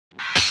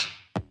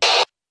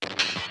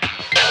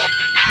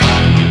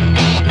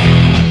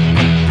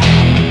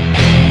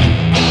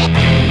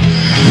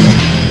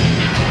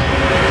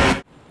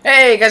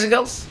Hey guys and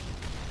girls,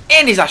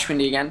 it is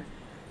TheAshWindy again,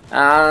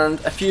 and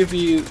a few of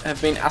you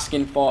have been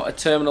asking for a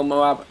terminal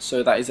MOAB,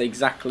 so that is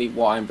exactly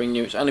what I'm bringing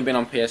you. It's only been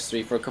on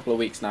PS3 for a couple of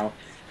weeks now,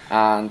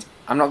 and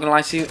I'm not going to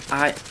lie to you,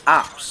 I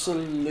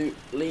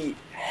absolutely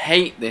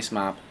hate this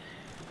map.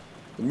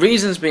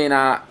 Reasons being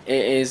it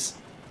is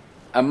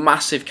a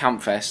massive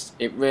camp fest,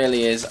 it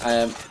really is.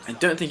 I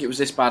don't think it was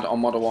this bad on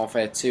Modern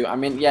Warfare 2. I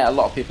mean, yeah, a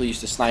lot of people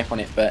used to snipe on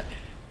it, but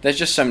there's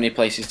just so many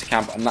places to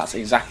camp, and that's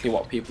exactly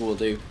what people will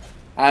do.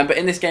 But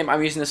in this game,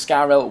 I'm using the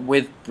Scarrel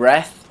with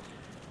Breath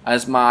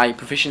as my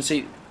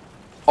proficiency.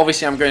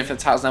 Obviously, I'm going for the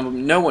titles now, but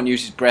no one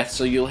uses Breath,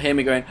 so you'll hear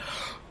me going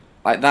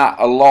like that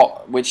a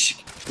lot,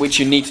 which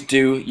you need to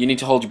do. You need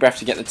to hold your breath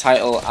to get the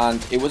title,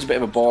 and it was a bit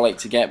of a ball ache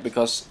to get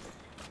because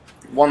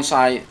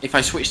if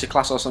I switched to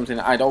class or something,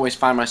 I'd always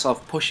find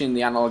myself pushing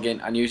the analog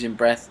in and using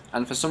Breath,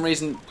 and for some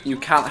reason, you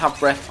can't have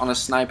Breath on a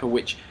sniper,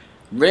 which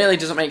really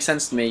doesn't make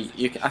sense to me.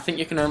 I think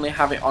you can only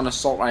have it on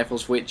assault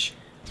rifles, which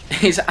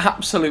is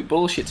absolute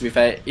bullshit, to be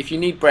fair. If you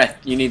need breath,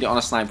 you need it on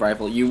a sniper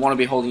rifle. You want to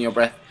be holding your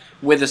breath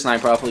with a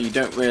sniper rifle. You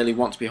don't really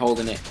want to be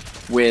holding it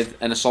with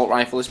an assault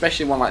rifle,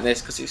 especially one like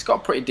this, because it's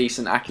got pretty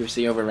decent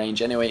accuracy over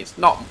range anyway. It's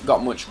not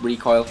got much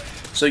recoil,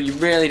 so you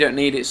really don't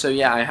need it. So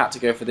yeah, I had to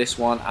go for this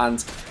one,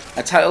 and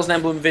a Titles and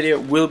Emblem video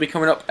will be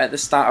coming up at the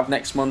start of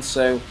next month,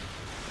 so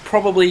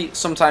probably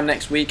sometime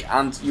next week,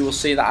 and you will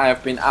see that I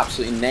have been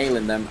absolutely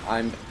nailing them.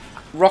 I'm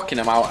rocking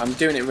them out. I'm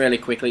doing it really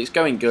quickly. It's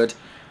going good.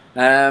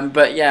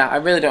 But yeah, I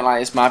really don't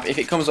like this map. If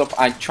it comes up,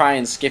 I try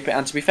and skip it.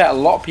 And to be fair, a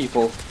lot of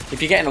people,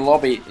 if you get in a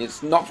lobby,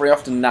 it's not very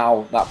often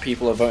now that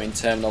people are voting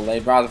terminal.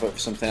 They'd rather vote for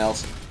something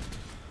else,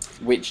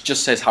 which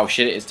just says how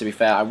shit it is, to be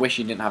fair. I wish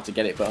you didn't have to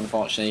get it, but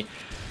unfortunately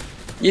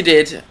you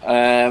did.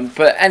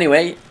 But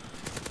anyway,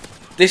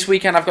 this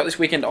weekend, I've got this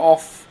weekend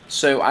off,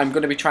 so I'm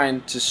going to be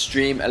trying to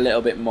stream a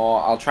little bit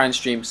more. I'll try and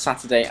stream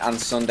Saturday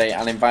and Sunday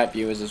and invite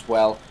viewers as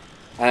well.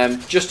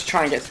 Just to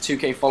try and get to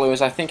 2k followers.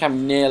 I think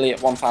I'm nearly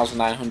at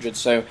 1,900,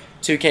 so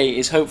 2k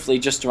is hopefully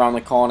just around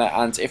the corner,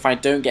 and if I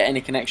don't get any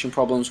connection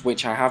problems,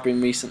 which I have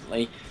been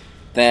recently,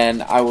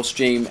 then I will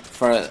stream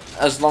for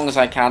as long as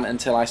I can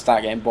until I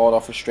start getting bored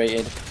or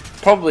frustrated.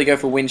 Probably go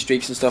for win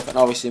streaks and stuff, and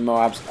obviously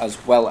MOABs as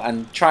well,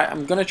 and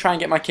I'm going to try and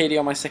get my KD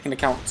on my second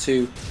account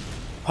to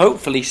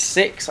hopefully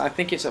 6. I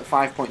think it's at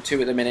 5.2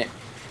 at the minute.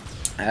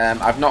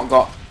 I've not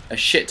got a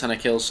shit ton of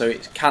kills, so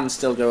it can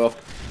still go up.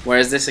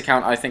 Whereas this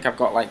account, I think I've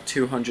got like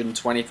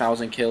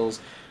 220,000 kills,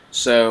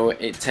 so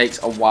it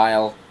takes a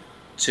while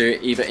to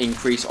either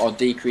increase or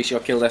decrease your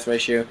kill death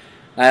ratio.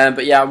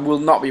 But yeah, I will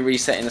not be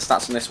resetting the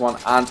stats on this one.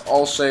 And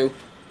also,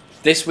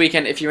 this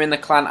weekend, if you're in the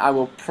clan, I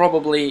will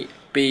probably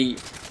be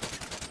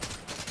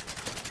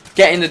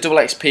getting the double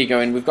XP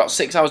going. We've got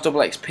 6 hours double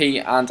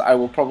XP, and I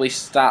will probably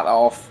start that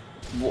off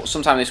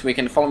sometime this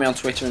weekend. Follow me on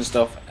Twitter and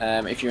stuff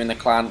if you're in the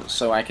clan,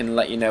 so I can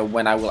let you know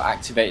when I will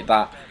activate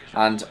that.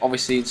 And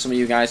obviously some of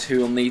you guys who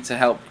will need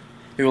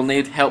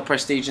help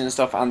prestige and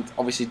stuff, and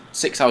obviously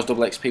 6 hours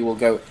double XP will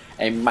go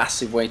a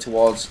massive way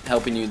towards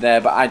helping you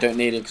there, but I don't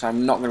need it because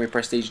I'm not going to be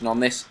prestiging on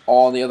this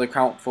or the other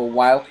account for a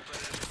while.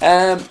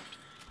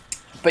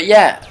 But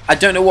yeah, I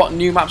don't know what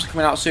new maps are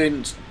coming out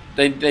soon.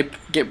 They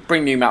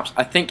bring new maps,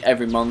 I think,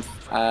 every month.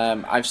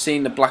 I've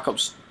seen the Black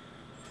Ops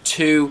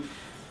 2.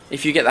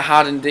 If you get the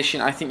hardened edition,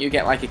 I think you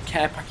get like a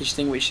care package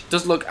thing, which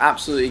does look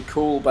absolutely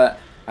cool, but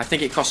I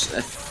think it costs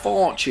a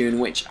fortune,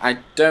 which I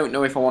don't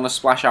know if I want to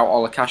splash out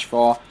all the cash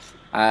for.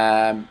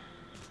 Black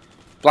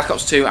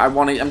Ops 2,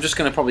 I'm just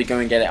going to probably go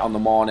and get it on the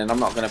morning. I'm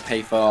not going to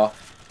pay for...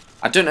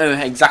 I don't know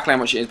exactly how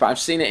much it is, but I've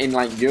seen it in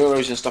like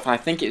euros and stuff, and I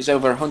think it's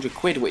over 100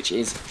 quid, which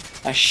is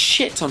a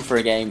shit ton for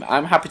a game.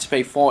 I'm happy to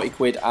pay 40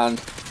 quid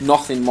and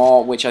nothing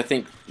more, which I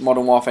think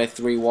Modern Warfare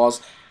 3 was.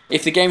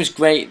 If the game's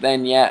great,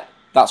 then yeah,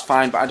 that's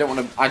fine, but I don't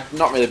want to... I'm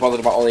not really bothered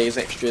about all these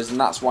extras, and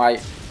that's why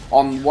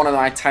on one of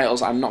my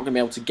titles I'm not going to be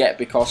able to get,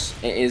 because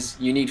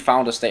you need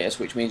founder status,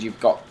 which means you've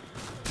got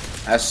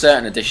a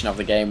certain edition of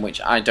the game,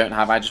 which I don't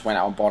have. I just went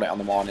out and bought it on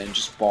the morning and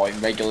just bought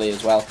it regularly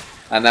as well.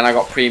 And then I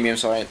got premium,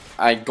 so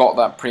I got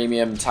that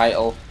premium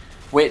title,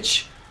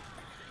 which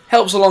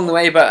helps along the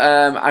way. But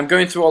I'm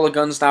going through all the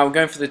guns now. I'm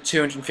going for the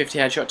 250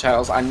 headshot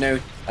titles. I know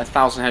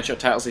 1,000 headshot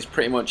titles is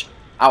pretty much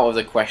out of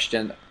the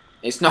question.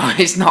 It's not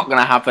going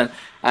to happen.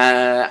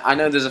 I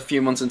know there's a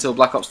few months until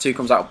Black Ops 2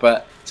 comes out,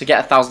 but to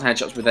get 1,000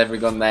 headshots with every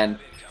gun, then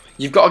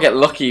you've got to get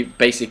lucky,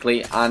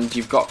 basically, and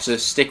you've got to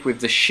stick with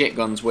the shit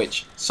guns,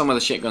 which some of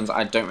the shit guns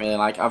I don't really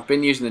like. I've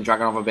been using the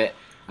Dragonov a bit,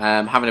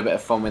 having a bit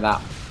of fun with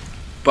that,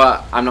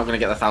 but I'm not going to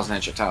get the 1,000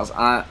 headshot titles.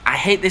 I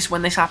hate this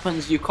when this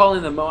happens. You call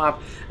in the MOAB,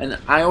 and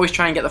I always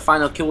try and get the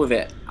final kill with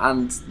it,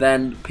 and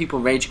then people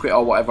rage quit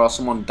or whatever, or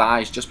someone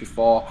dies just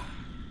before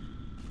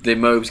the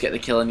MOABs get the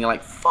kill, and you're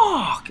like,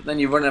 fuck! Then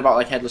you're running about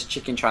like headless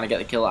chicken trying to get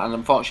the kill, and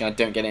unfortunately I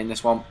don't get it in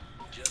this one.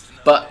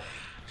 But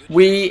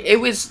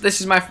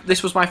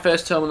this was my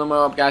first terminal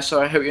MOAB, guys,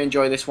 so I hope you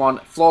enjoy this one.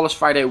 Flawless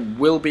Friday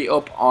will be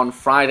up on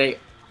Friday.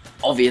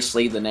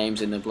 Obviously the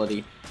name's in the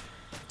bloody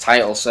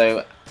title.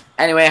 So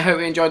anyway, I hope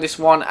you enjoyed this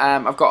one.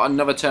 I've got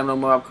another terminal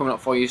MOAB coming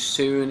up for you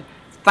soon.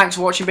 Thanks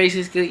for watching,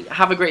 basically.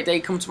 Have a great day.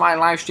 Come to my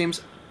live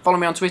streams follow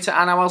me on Twitter,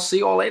 and I will see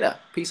you all later.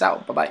 Peace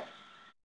out. Bye-bye.